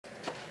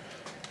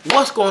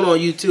What's going on,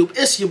 YouTube?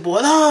 It's your boy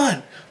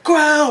on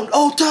Ground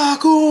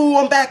Otaku.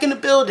 I'm back in the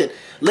building.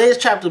 Latest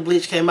chapter of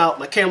Bleach came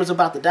out. My camera's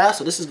about to die,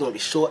 so this is gonna be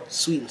short,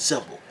 sweet, and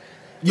simple.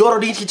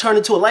 Yorodichi turned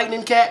into a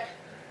lightning cat,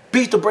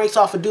 beat the brakes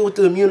off a dude with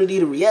the immunity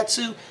to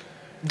Rietsu.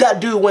 That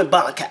dude went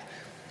Bankai.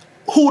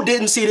 Who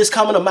didn't see this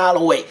coming a mile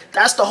away?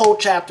 That's the whole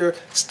chapter.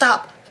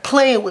 Stop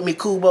playing with me,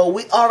 Kubo.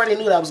 We already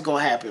knew that was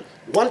gonna happen.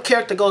 One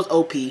character goes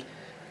OP,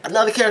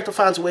 another character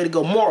finds a way to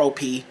go more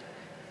OP,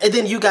 and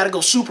then you gotta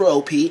go super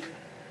OP.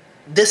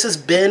 This has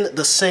been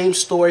the same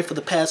story for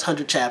the past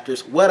 100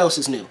 chapters. What else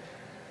is new?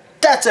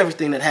 That's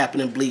everything that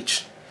happened in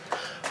Bleach.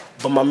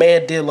 But my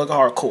man did look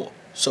hardcore.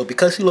 So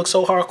because he looks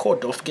so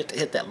hardcore, don't forget to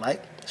hit that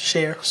like,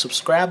 share,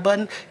 subscribe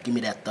button. Give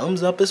me that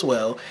thumbs up as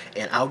well.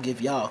 And I'll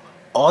give y'all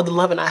all the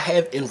loving I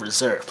have in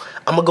reserve.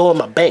 I'm going to go in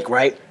my bank,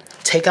 right?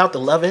 Take out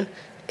the loving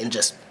and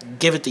just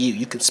give it to you.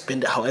 You can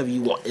spend it however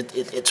you want.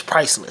 It's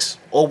priceless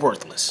or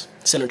worthless.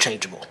 It's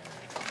interchangeable.